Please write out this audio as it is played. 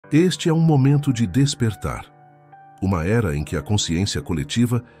Este é um momento de despertar. Uma era em que a consciência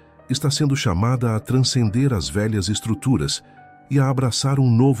coletiva está sendo chamada a transcender as velhas estruturas e a abraçar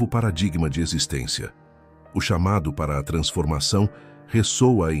um novo paradigma de existência. O chamado para a transformação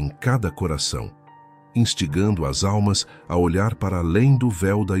ressoa em cada coração, instigando as almas a olhar para além do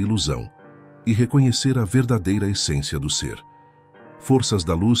véu da ilusão e reconhecer a verdadeira essência do ser. Forças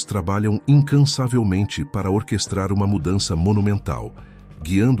da luz trabalham incansavelmente para orquestrar uma mudança monumental,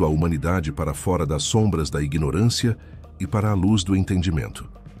 guiando a humanidade para fora das sombras da ignorância e para a luz do entendimento.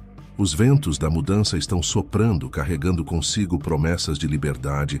 Os ventos da mudança estão soprando, carregando consigo promessas de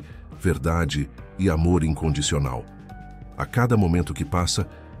liberdade, verdade e amor incondicional. A cada momento que passa,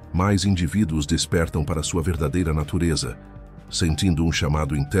 mais indivíduos despertam para sua verdadeira natureza, sentindo um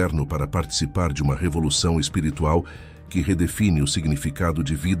chamado interno para participar de uma revolução espiritual que redefine o significado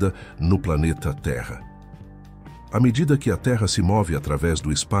de vida no planeta Terra. À medida que a Terra se move através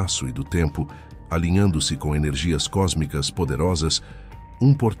do espaço e do tempo, alinhando-se com energias cósmicas poderosas,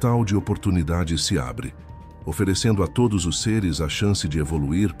 um portal de oportunidades se abre, oferecendo a todos os seres a chance de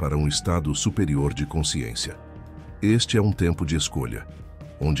evoluir para um estado superior de consciência. Este é um tempo de escolha,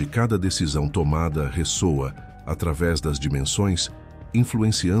 onde cada decisão tomada ressoa através das dimensões,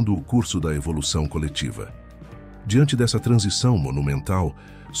 influenciando o curso da evolução coletiva. Diante dessa transição monumental,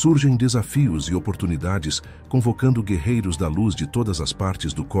 surgem desafios e oportunidades convocando guerreiros da luz de todas as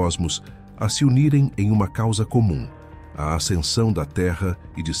partes do cosmos a se unirem em uma causa comum, a ascensão da Terra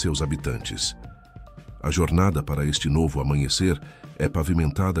e de seus habitantes. A jornada para este novo amanhecer é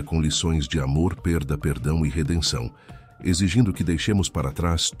pavimentada com lições de amor, perda, perdão e redenção, exigindo que deixemos para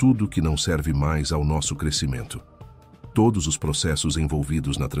trás tudo que não serve mais ao nosso crescimento. Todos os processos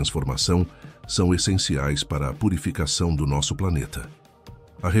envolvidos na transformação são essenciais para a purificação do nosso planeta.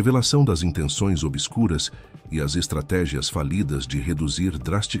 A revelação das intenções obscuras e as estratégias falidas de reduzir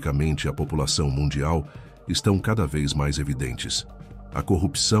drasticamente a população mundial estão cada vez mais evidentes. A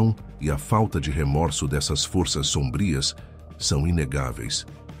corrupção e a falta de remorso dessas forças sombrias são inegáveis.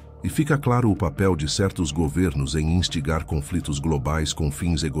 E fica claro o papel de certos governos em instigar conflitos globais com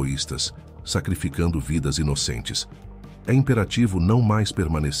fins egoístas, sacrificando vidas inocentes. É imperativo não mais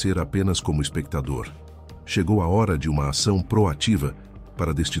permanecer apenas como espectador. Chegou a hora de uma ação proativa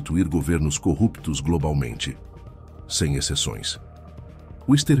para destituir governos corruptos globalmente, sem exceções.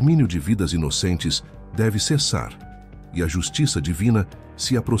 O extermínio de vidas inocentes deve cessar, e a justiça divina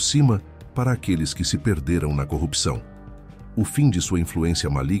se aproxima para aqueles que se perderam na corrupção. O fim de sua influência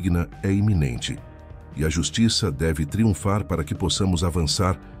maligna é iminente, e a justiça deve triunfar para que possamos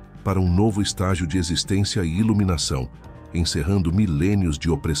avançar para um novo estágio de existência e iluminação, encerrando milênios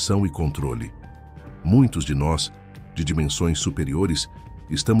de opressão e controle. Muitos de nós, de dimensões superiores,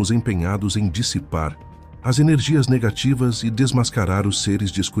 estamos empenhados em dissipar as energias negativas e desmascarar os seres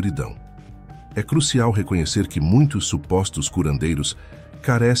de escuridão. É crucial reconhecer que muitos supostos curandeiros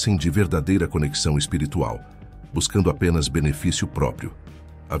carecem de verdadeira conexão espiritual, buscando apenas benefício próprio.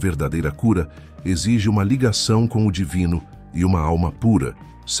 A verdadeira cura exige uma ligação com o divino e uma alma pura,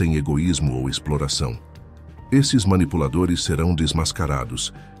 sem egoísmo ou exploração. Esses manipuladores serão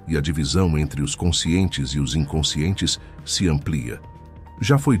desmascarados e a divisão entre os conscientes e os inconscientes se amplia.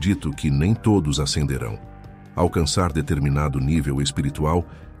 Já foi dito que nem todos ascenderão. Alcançar determinado nível espiritual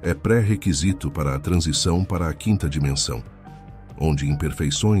é pré-requisito para a transição para a quinta dimensão, onde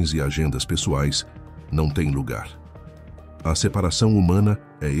imperfeições e agendas pessoais não têm lugar. A separação humana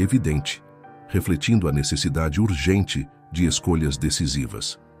é evidente, refletindo a necessidade urgente de escolhas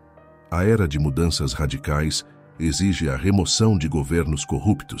decisivas. A era de mudanças radicais exige a remoção de governos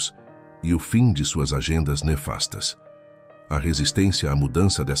corruptos e o fim de suas agendas nefastas. A resistência à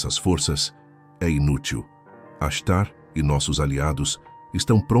mudança dessas forças é inútil. Ashtar e nossos aliados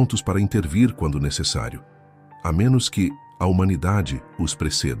estão prontos para intervir quando necessário, a menos que a humanidade os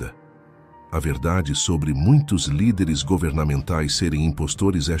preceda. A verdade sobre muitos líderes governamentais serem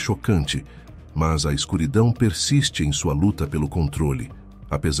impostores é chocante, mas a escuridão persiste em sua luta pelo controle,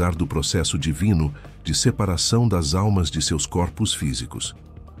 apesar do processo divino de separação das almas de seus corpos físicos.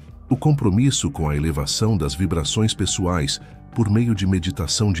 O compromisso com a elevação das vibrações pessoais por meio de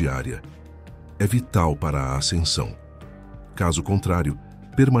meditação diária é vital para a ascensão. Caso contrário,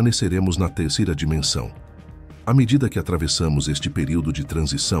 permaneceremos na terceira dimensão. À medida que atravessamos este período de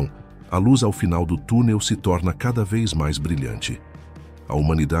transição, a luz ao final do túnel se torna cada vez mais brilhante. A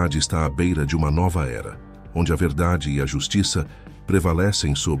humanidade está à beira de uma nova era, onde a verdade e a justiça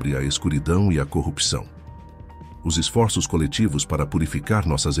prevalecem sobre a escuridão e a corrupção. Os esforços coletivos para purificar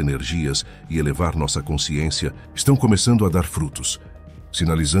nossas energias e elevar nossa consciência estão começando a dar frutos,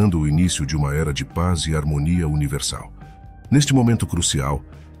 sinalizando o início de uma era de paz e harmonia universal. Neste momento crucial,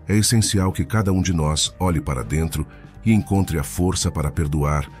 É essencial que cada um de nós olhe para dentro e encontre a força para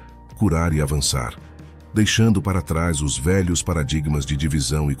perdoar, curar e avançar, deixando para trás os velhos paradigmas de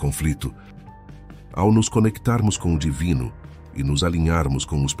divisão e conflito. Ao nos conectarmos com o divino e nos alinharmos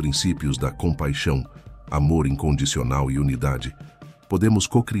com os princípios da compaixão, amor incondicional e unidade, podemos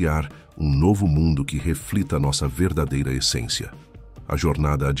co-criar um novo mundo que reflita nossa verdadeira essência. A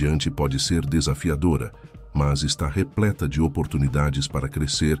jornada adiante pode ser desafiadora, mas está repleta de oportunidades para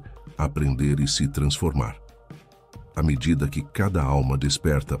crescer, aprender e se transformar. À medida que cada alma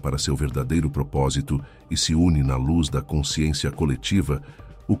desperta para seu verdadeiro propósito e se une na luz da consciência coletiva,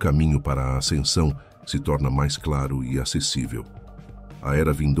 o caminho para a ascensão se torna mais claro e acessível. A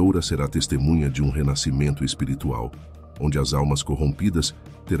era vindoura será testemunha de um renascimento espiritual, onde as almas corrompidas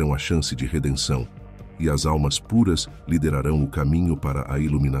terão a chance de redenção e as almas puras liderarão o caminho para a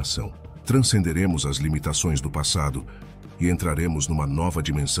iluminação. Transcenderemos as limitações do passado e entraremos numa nova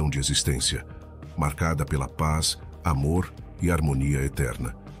dimensão de existência, marcada pela paz, amor e harmonia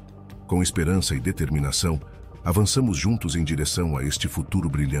eterna. Com esperança e determinação, avançamos juntos em direção a este futuro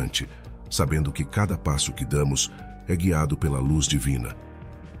brilhante, sabendo que cada passo que damos é guiado pela luz divina.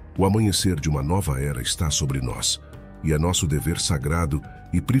 O amanhecer de uma nova era está sobre nós, e é nosso dever sagrado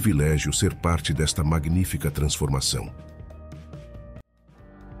e privilégio ser parte desta magnífica transformação.